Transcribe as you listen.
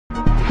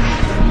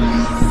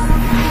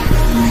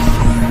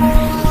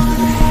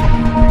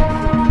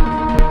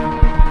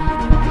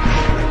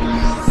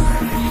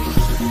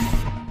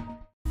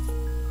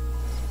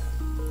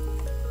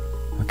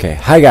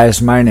Hi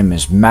guys, my name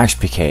is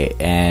MaxPKjj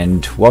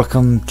and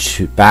welcome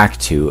back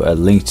to A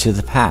Link to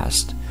the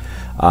Past.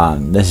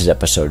 This is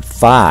episode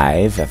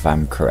 5 if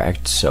I'm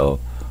correct, so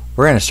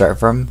we're going to start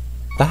from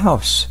the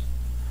house.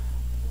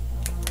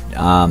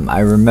 I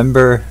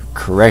remember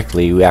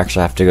correctly we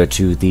actually have to go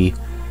to the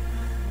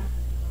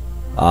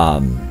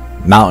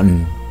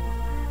mountain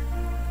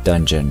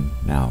dungeon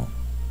now.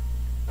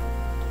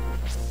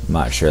 I'm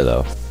not sure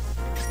though.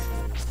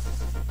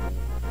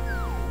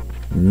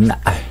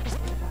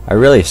 I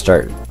really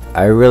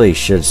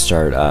should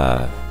start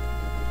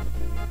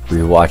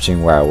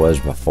rewatching where I was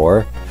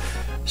before,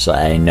 so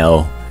I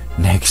know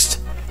the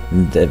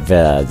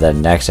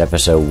next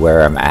episode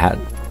where I'm at.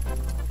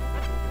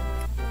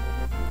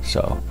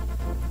 So,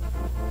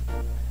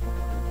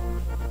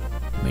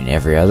 I mean,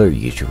 every other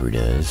YouTuber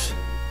does.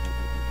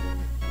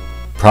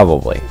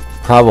 Probably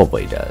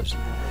does.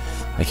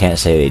 I can't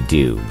say they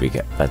do,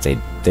 but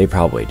they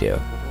probably do.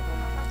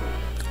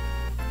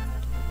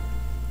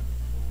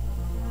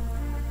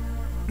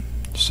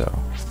 So,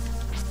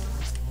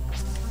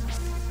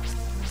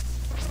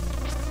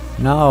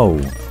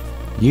 no,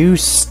 you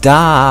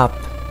stop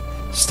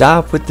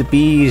with the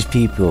bees,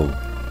 people.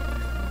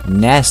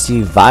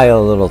 Nasty,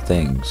 vile little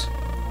things.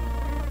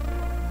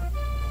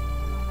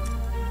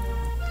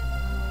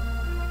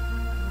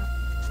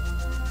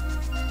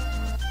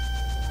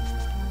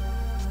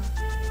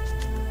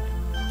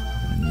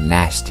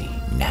 Nasty.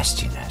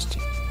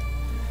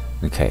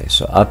 Okay,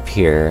 so up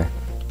here,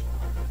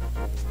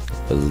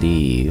 I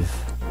believe.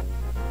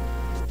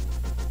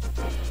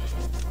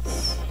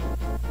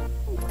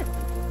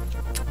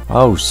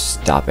 Oh,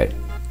 stop it.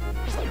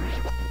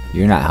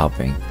 You're not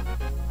helping.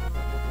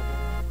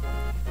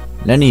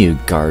 None of you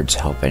guards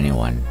help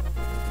anyone.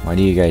 Why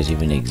do you guys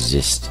even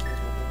exist?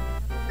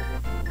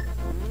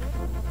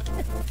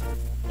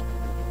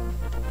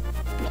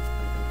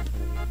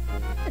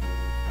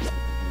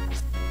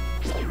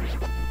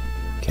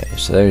 Okay,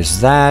 so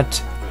there's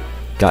that.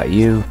 Got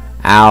you.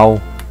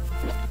 Ow.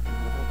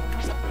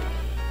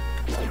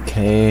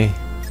 Okay.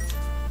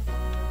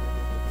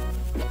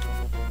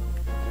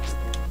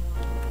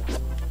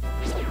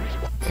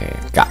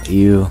 Got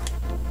you.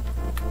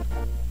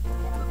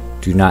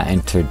 Do not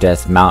enter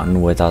Death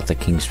Mountain without the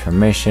king's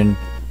permission.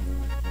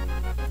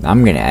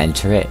 I'm gonna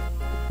enter it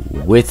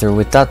with or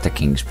without the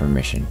king's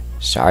permission.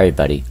 Sorry,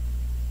 buddy.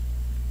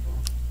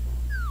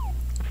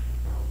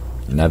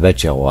 And I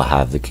bet you will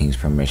have the king's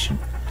permission.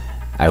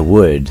 I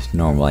would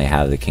normally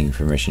have the king's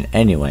permission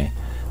anyway,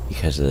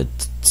 because of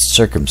the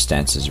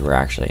circumstances we're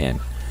actually in.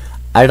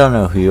 I don't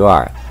know who you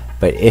are,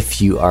 but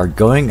if you are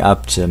going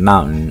up to the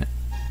mountain,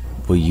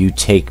 will you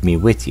take me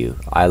with you?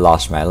 I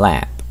lost my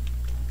lamp.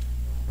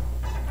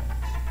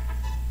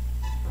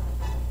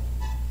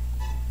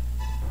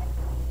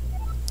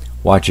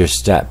 Watch your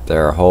step.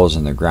 There are holes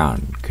in the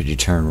ground. Could you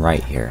turn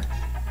right here?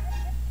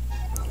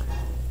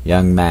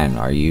 Young man,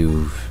 are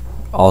you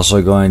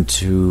also going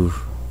to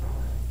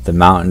the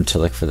mountain to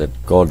look for the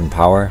golden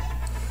power?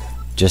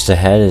 Just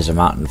ahead is a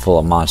mountain full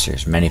of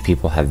monsters. Many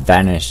people have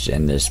vanished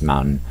in this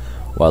mountain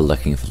while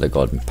looking for the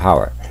golden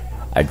power.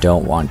 I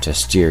don't want to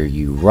steer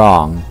you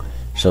wrong,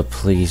 so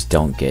please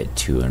don't get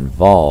too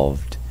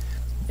involved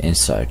in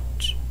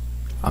such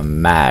a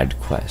mad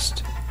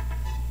quest.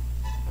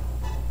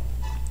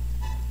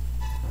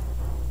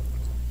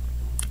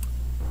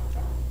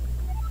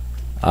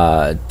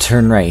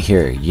 Turn right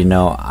here. You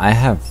know, I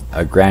have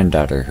a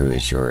granddaughter who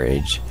is your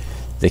age.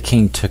 The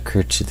king took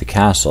her to the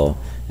castle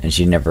and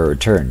she never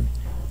returned.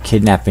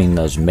 Kidnapping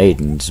those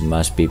maidens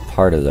must be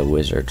part of the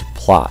wizard's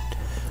plot.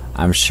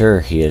 I'm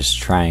sure he is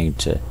trying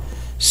to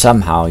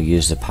somehow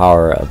use the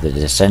power of the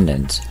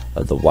descendants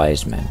of the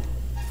wise men.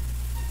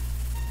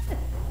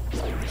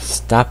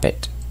 Stop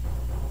it.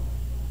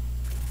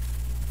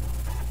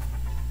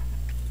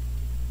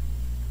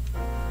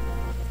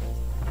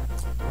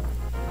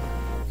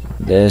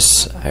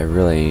 I'm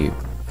really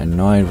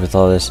annoyed with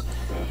all this.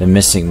 The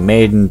missing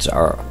maidens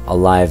are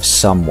alive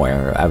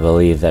somewhere. I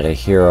believe that a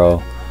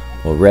hero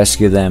will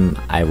rescue them.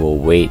 I will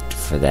wait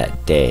for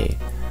that day.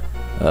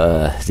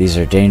 These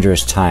are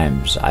dangerous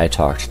times. I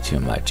talked too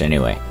much.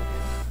 Anyway,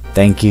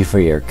 thank you for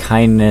your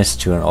kindness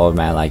to an old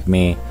man like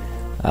me.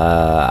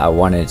 I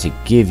wanted to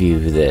give you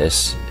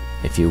this.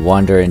 If you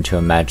wander into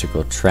a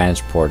magical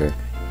transporter,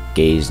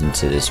 gaze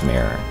into this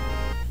mirror.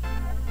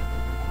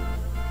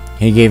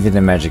 He gave you the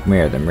magic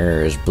mirror. The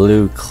mirror is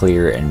blue,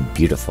 clear, and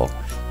beautiful.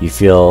 You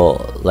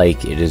feel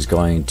like it is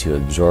going to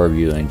absorb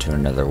you into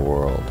another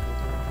world.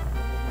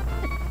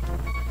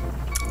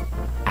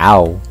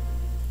 Ow.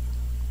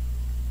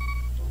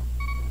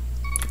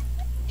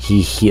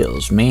 He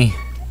heals me.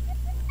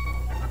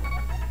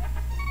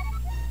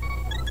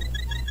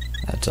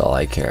 That's all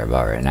I care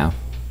about right now.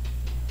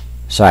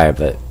 Sorry,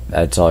 but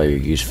that's all your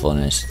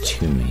usefulness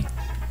to me.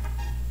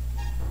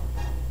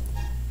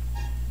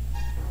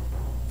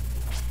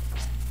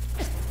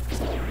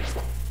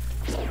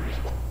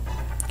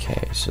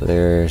 Okay, so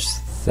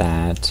there's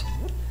that.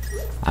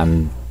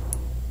 I'm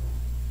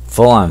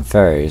full on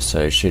fairies, so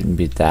it shouldn't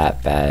be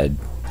that bad.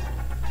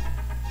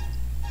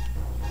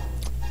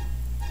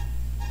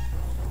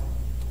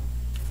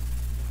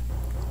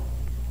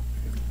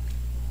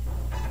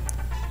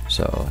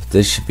 So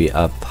this should be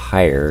up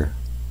higher,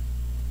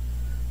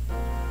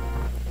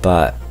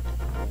 but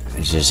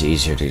it's just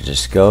easier to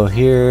just go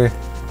here.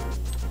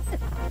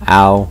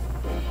 Ow.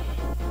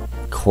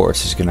 Of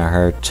course it's gonna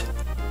hurt.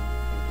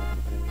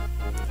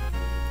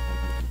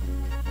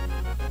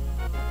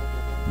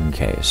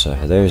 Okay, so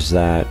there's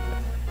that.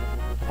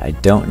 I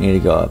don't need to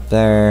go up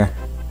there,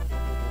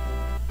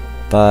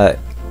 but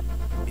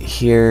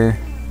here,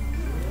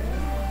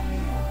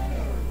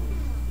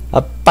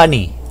 a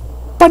bunny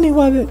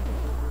wabbit.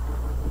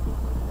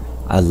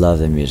 I love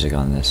the music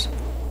on this.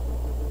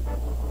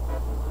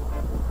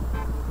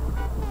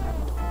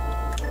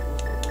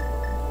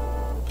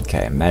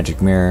 Okay,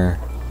 magic mirror.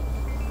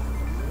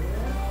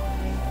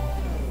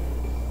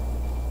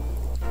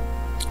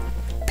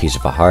 Piece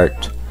of a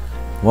heart.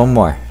 One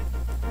more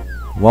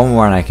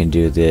and I can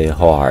do the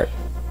whole heart.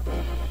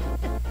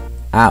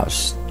 Ow,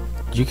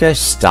 you guys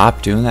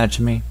stop doing that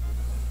to me?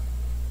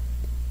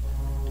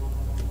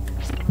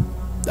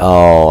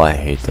 Oh, I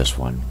hate this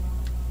one.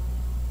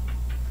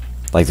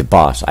 Like the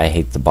boss, I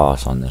hate the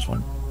boss on this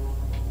one.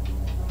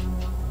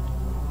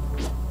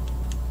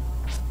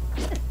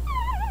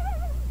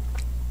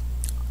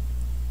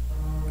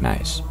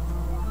 Nice.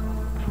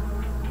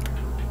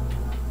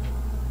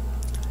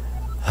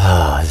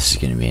 Oh, this is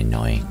gonna be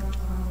annoying.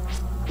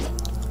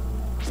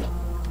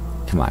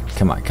 Come on,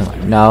 come on, come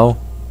on. No.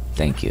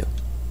 Thank you.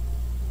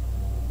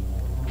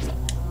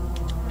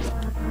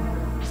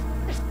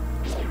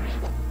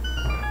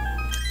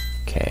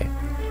 Okay.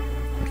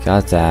 We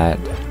got that.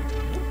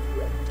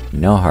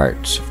 No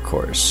hearts, of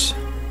course.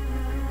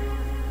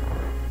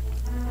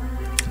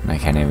 And I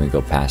can't even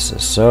go past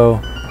this, so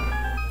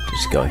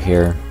just go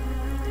here.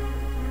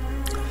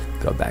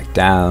 Go back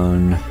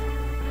down.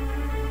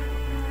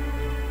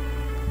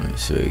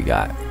 Let's see what we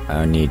got. I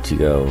don't need to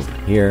go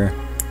here.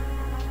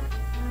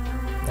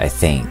 I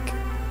think.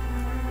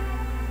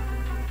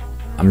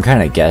 I'm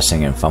kind of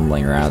guessing and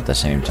fumbling around at the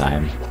same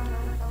time.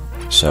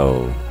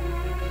 So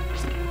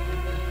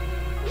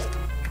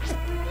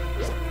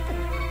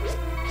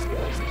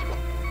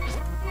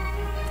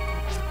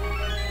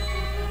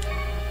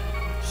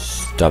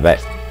stop it.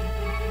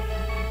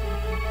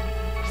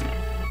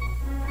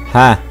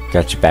 Ha!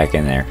 Got you back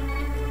in there.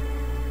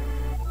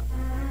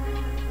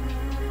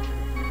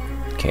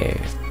 Okay.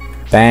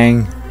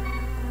 Bang.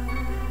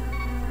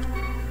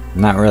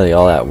 I'm not really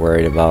all that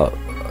worried about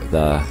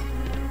the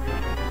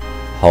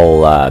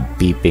whole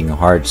beeping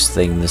hearts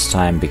thing this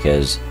time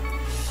because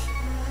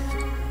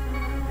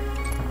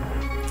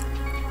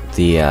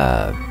the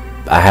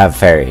I have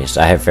fairies.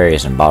 I have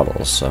fairies in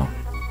bottles, so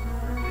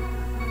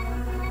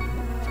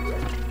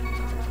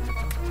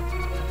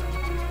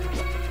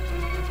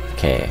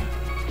okay.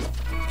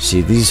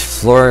 See, these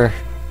floor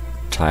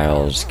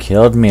tiles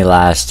killed me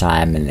last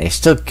time and they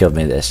still killed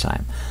me this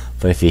time.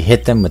 But if you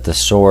hit them with the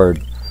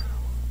sword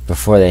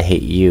before they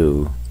hit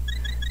you,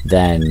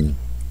 then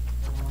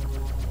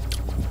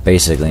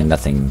basically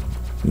nothing,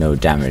 no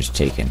damage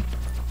taken.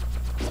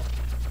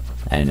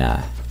 And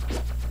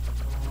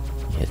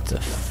hit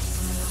the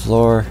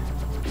floor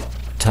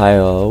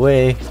tile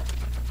away.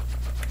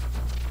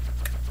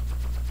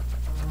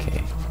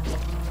 Okay.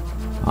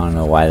 I don't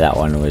know why that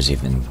one was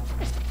even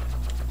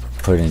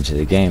put into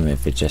the game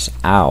if it just,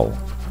 ow.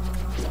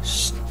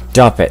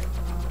 Stop it.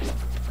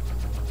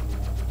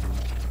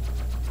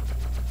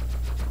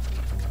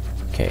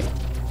 Okay.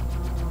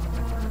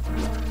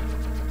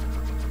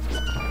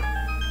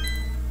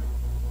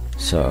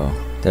 So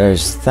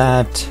there's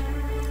that.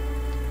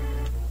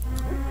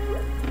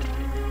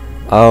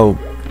 Oh,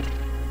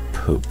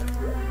 poop.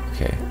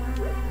 Okay.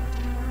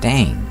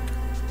 Dang.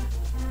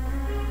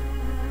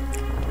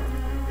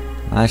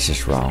 That's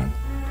just wrong.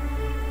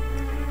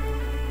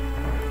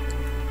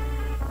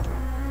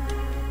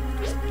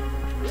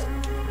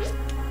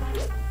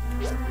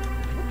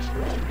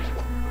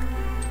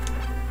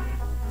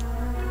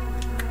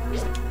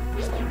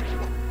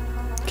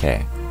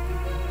 Okay,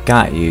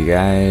 got you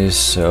guys,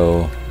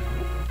 so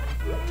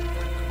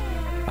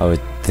I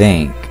would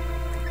think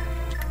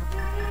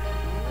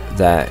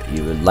that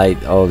you would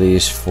light all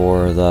these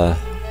for the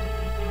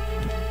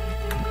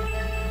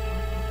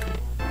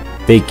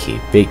big key,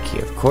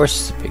 of course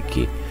it's the big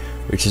key,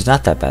 which is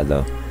not that bad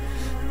though.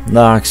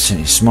 Locks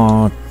any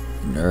small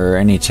or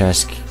any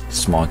chest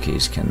small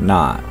keys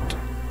cannot.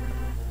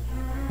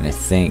 And I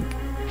think,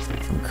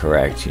 if I'm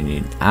correct, you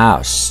need,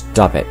 ow,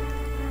 stop it,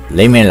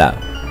 leave me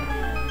alone.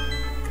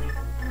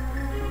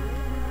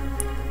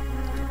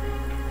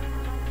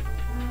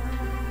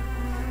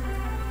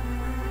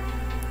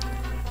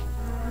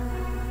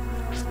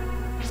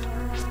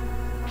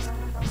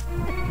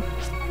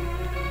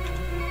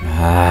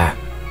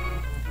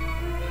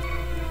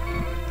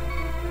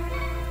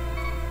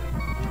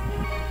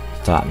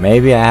 Thought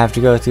maybe I have to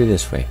go through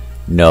this way.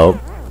 Nope,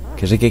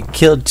 because I get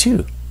killed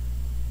too.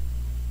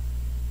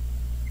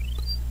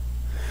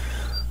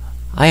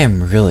 I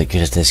am really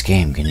good at this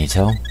game, can you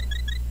tell?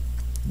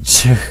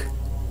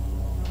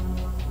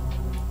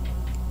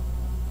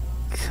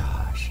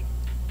 Gosh.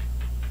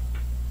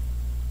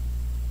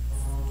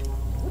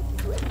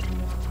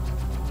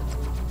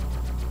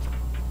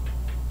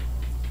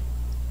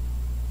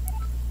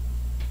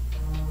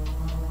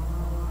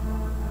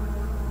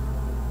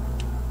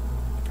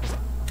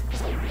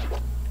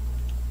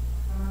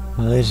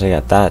 least I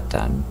got that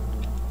done.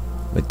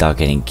 Without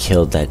getting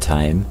killed that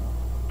time.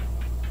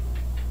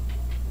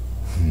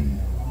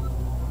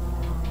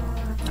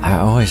 I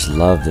always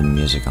love the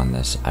music on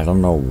this. I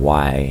don't know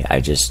why, I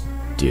just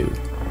do.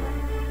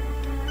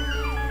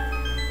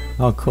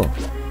 Oh, cool.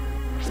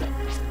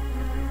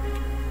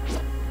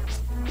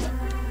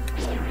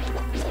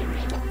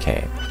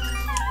 Okay.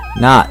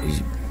 Not...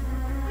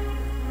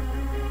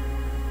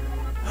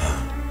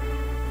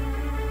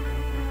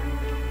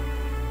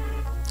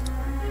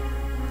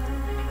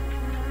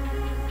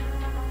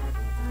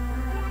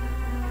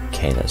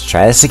 Okay, let's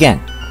try this again.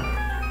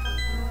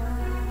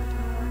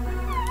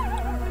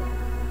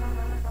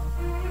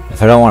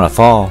 If I don't want to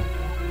fall.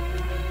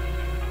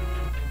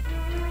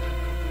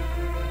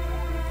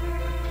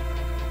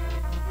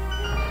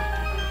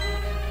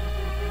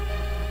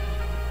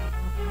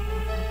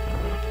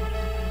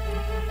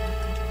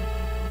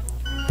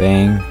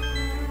 Bang.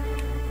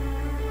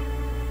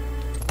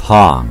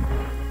 Pong.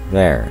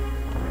 There.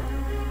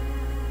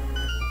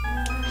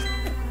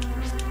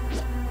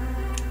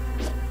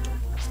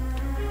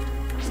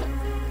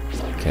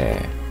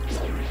 Okay.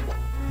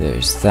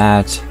 There's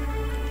that.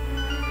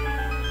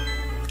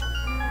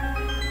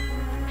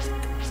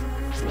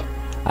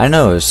 I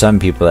know some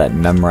people that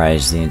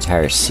memorize the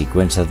entire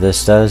sequence of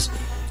this does,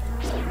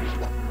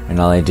 and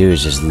all they do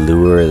is just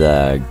lure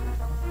the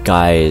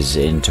guys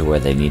into where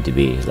they need to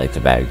be, like the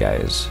bad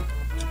guys.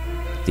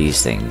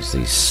 These things,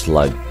 these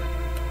slug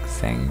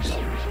things.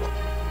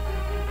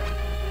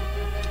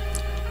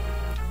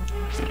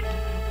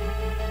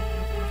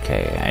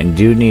 Okay, I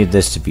do need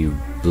this to be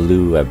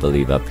blue, I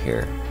believe, up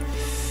here.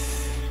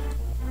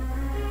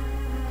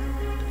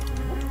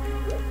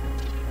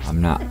 I'm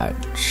not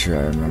sure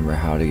I remember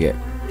how to get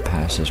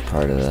past this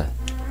part of the...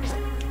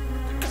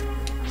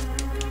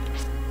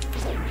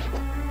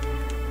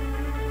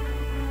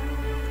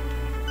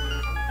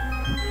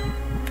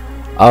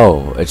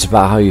 Oh, it's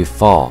about how you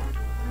fall.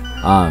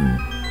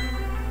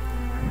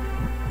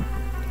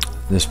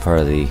 This part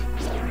of the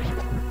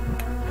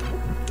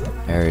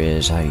area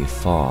is how you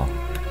fall.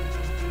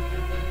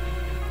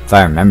 If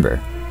I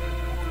remember.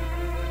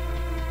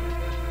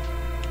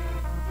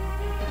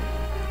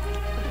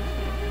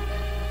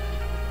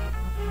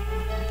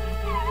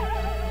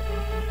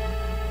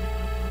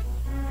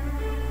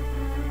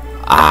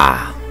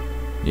 Ah!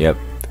 Yep.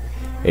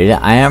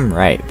 I am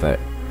right, but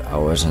I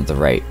wasn't the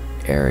right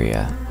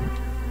area.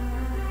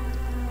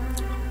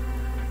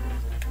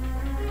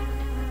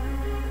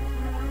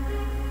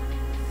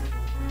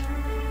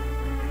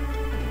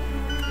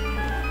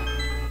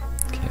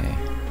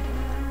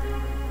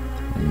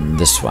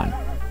 This one.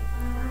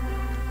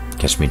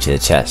 Catch me to the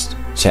chest.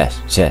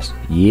 Chest.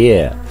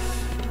 Yeah.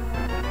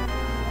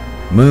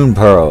 Moon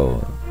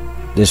Pearl.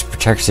 This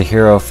protects the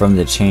hero from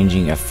the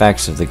changing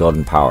effects of the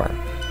golden power.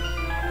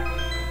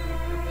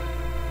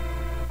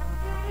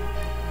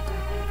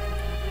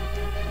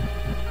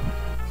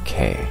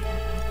 Okay.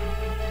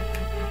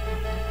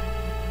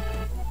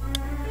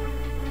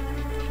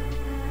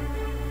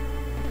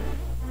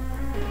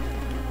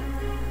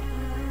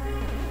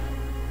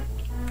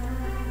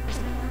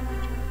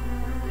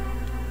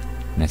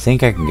 And I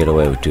think I can get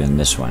away with doing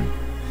this one,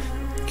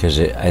 because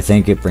I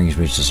think it brings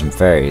me to some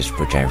fairies,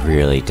 which I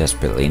really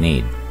desperately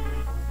need.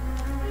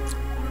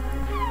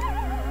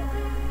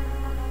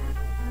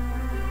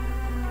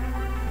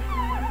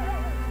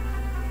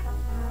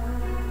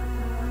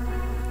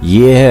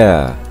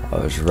 Yeah, I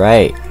was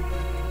right.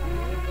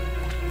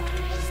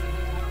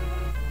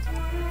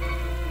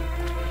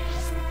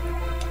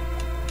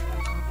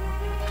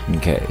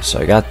 Okay, so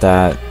I got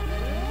that.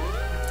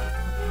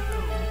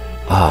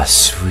 Ah,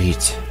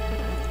 sweet.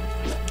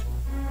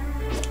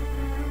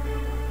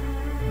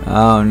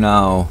 Oh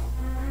no.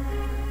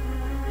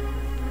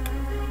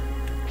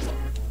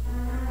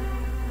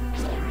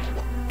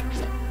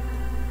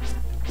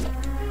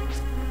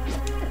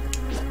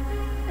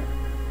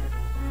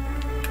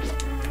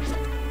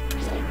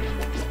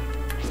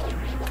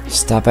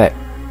 Stop it.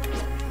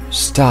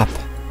 Stop.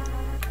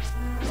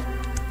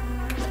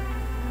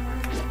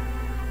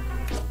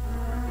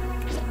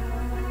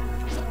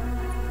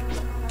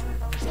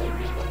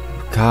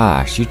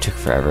 Gosh, you took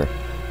forever.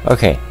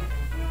 Okay.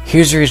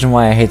 Here's the reason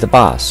why I hate the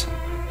boss.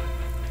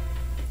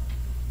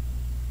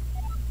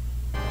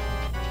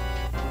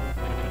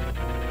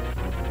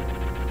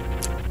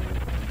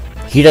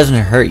 He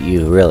doesn't hurt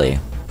you, really.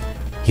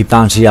 He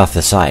bounces you off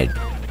the side.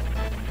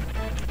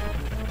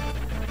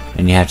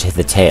 And you have to hit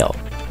the tail.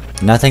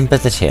 Nothing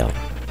but the tail.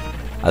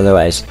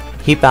 Otherwise,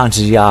 he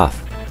bounces you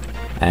off.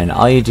 And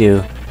all you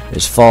do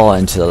is fall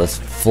into the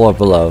floor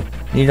below,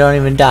 and you don't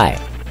even die.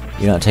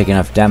 You don't take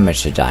enough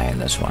damage to die in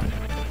this one.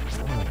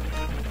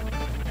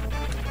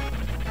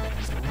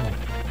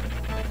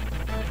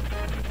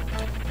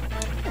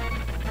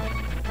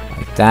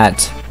 Like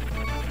that.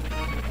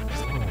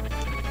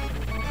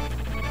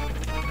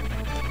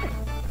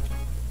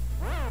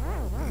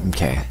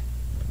 Okay.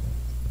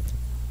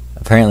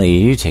 Apparently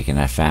you take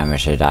enough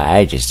damage to die.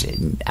 I just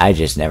didn't. I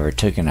just never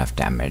took enough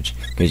damage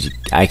because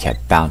I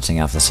kept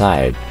bouncing off the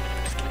side.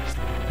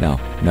 No.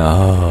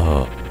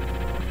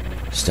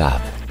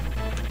 Stop.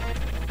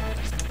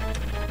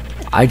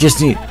 I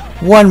just need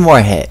one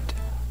more hit.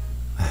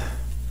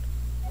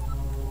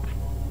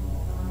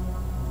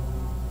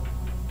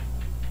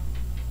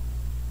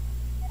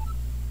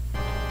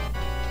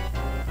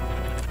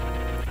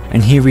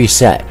 And he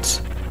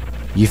resets.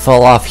 You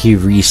fall off, he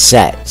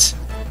resets.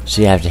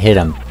 So you have to hit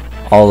him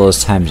all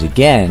those times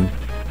again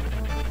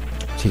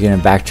to get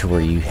him back to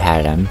where you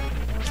had him.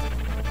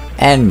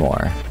 And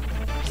more.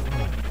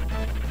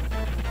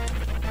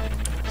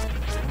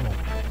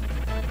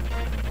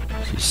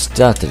 So you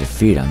still have to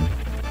defeat him.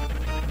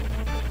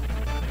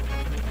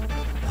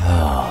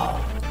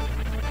 Oh.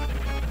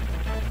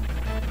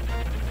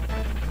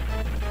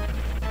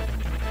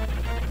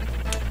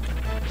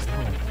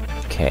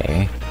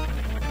 Okay.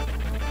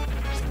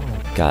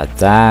 Got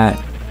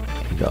that.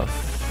 You go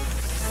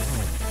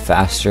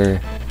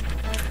faster.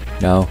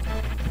 No.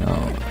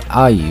 No.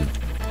 Ah, you.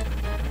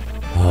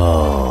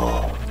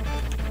 Oh.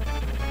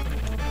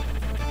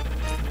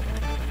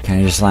 Can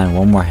I just land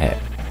one more hit?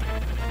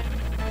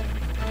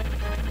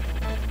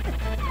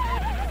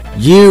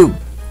 You.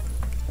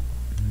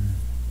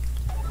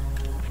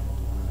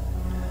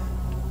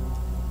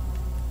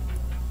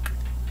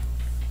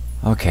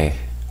 Okay.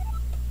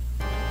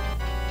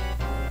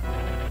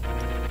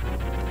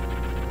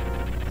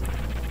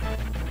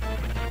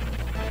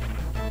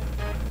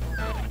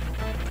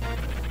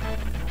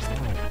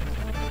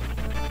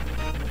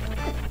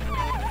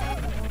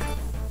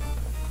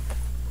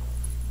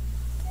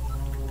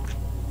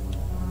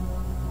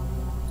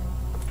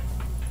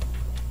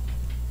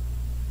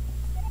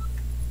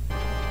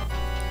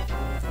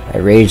 I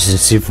raged in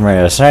Super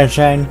Mario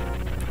Sunshine.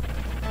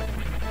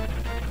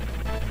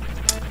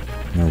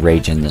 I'm gonna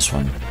rage in this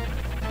one.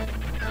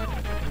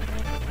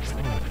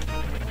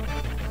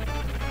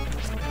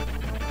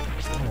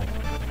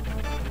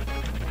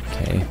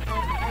 Okay.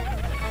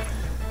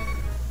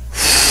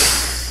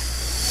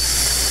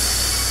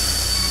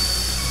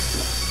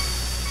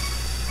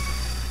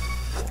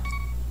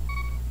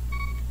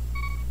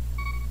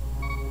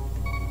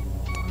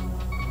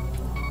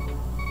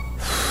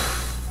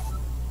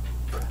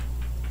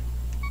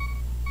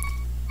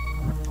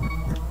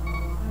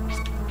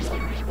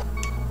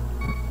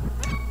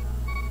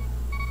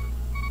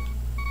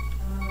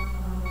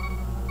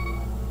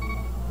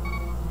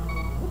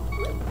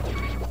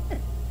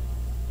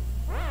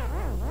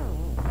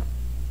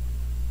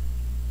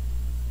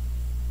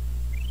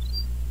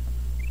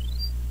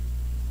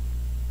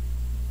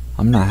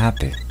 I'm not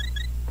happy.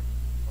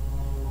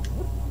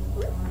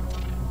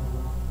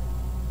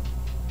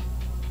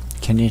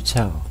 Can you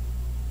tell?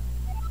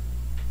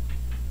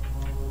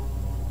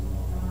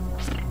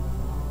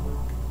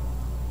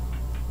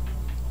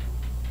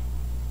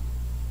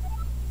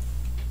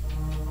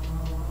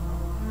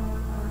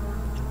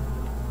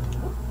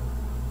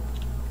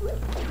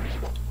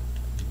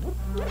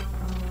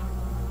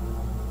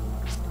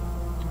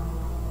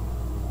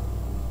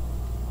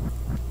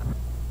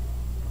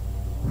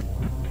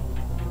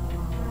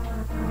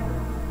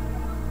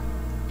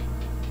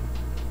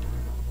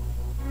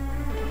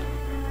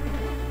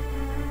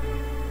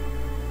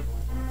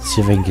 See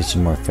if I can get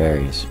some more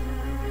fairies.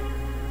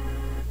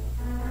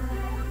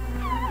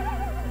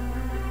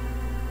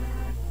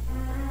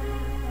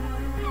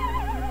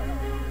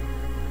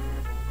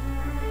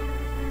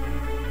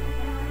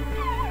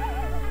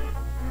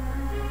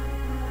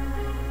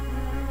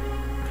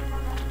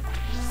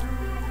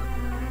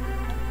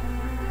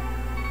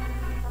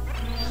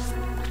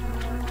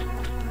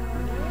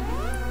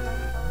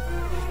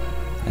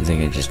 I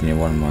think I just need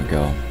one more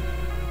go.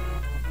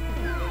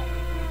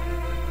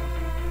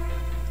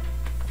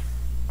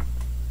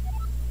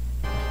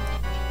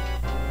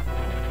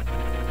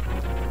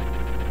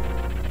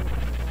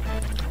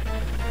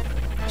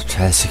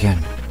 Try this again.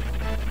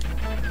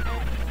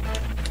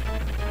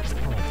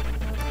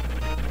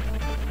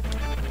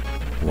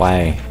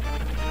 Why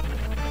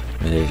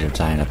were they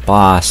design a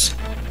boss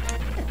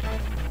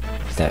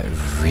that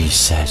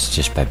resets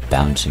just by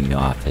bouncing you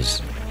off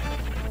his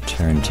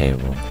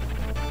turntable?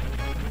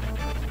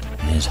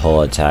 And his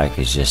whole attack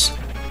is just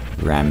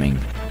ramming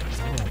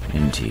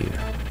into you.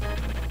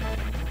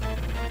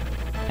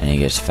 And he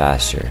gets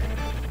faster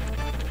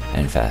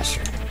and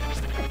faster.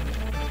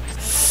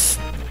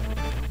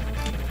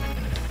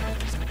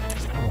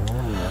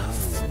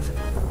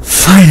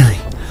 Finally!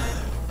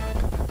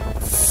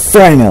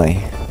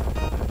 Finally!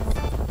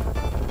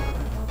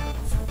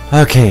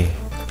 Okay.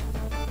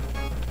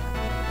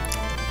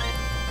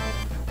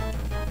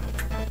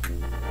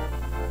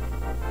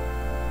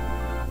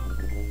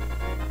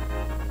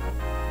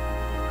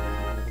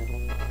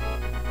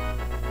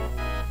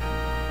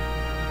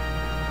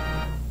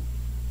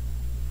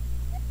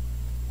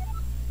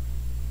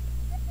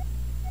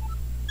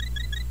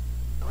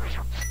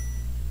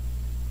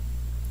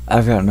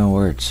 I've got no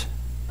words.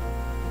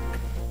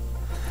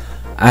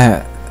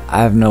 I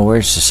have no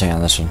words to say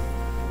on this one.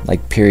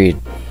 Like, period.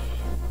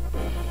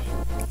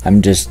 I'm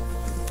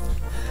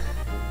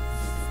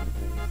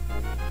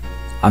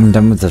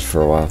done with this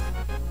for a while.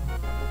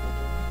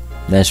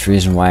 That's the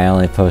reason why I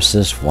only post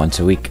this once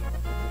a week.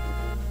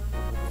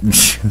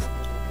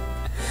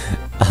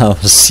 I'll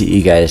see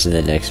you guys in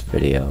the next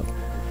video.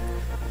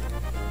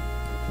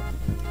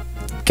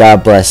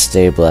 God bless,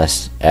 stay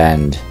blessed,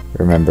 and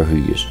remember who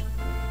you...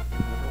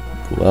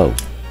 Whoa.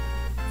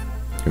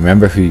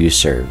 Remember who you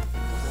serve.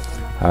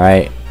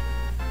 Alright?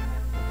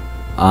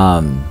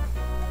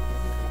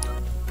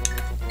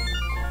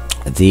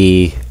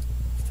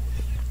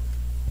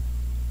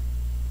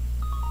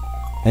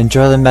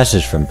 Enjoy the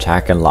message from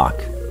Tack and Lock.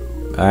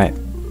 Alright.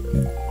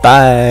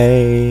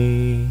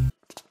 Bye!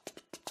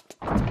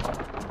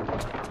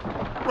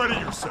 Ready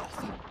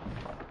yourself.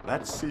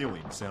 That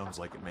ceiling sounds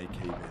like it may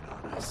cave in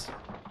on us.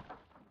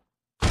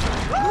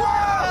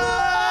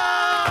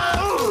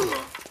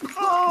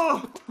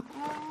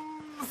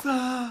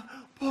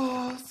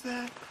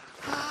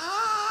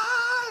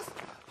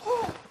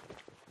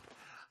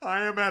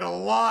 I am at a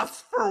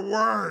loss for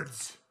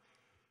words.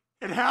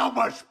 And how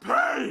much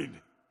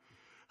pain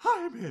I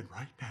am in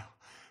right now.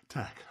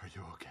 Tack, are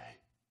you okay?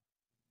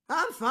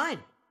 I'm fine.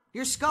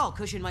 Your skull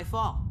cushioned my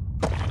fall.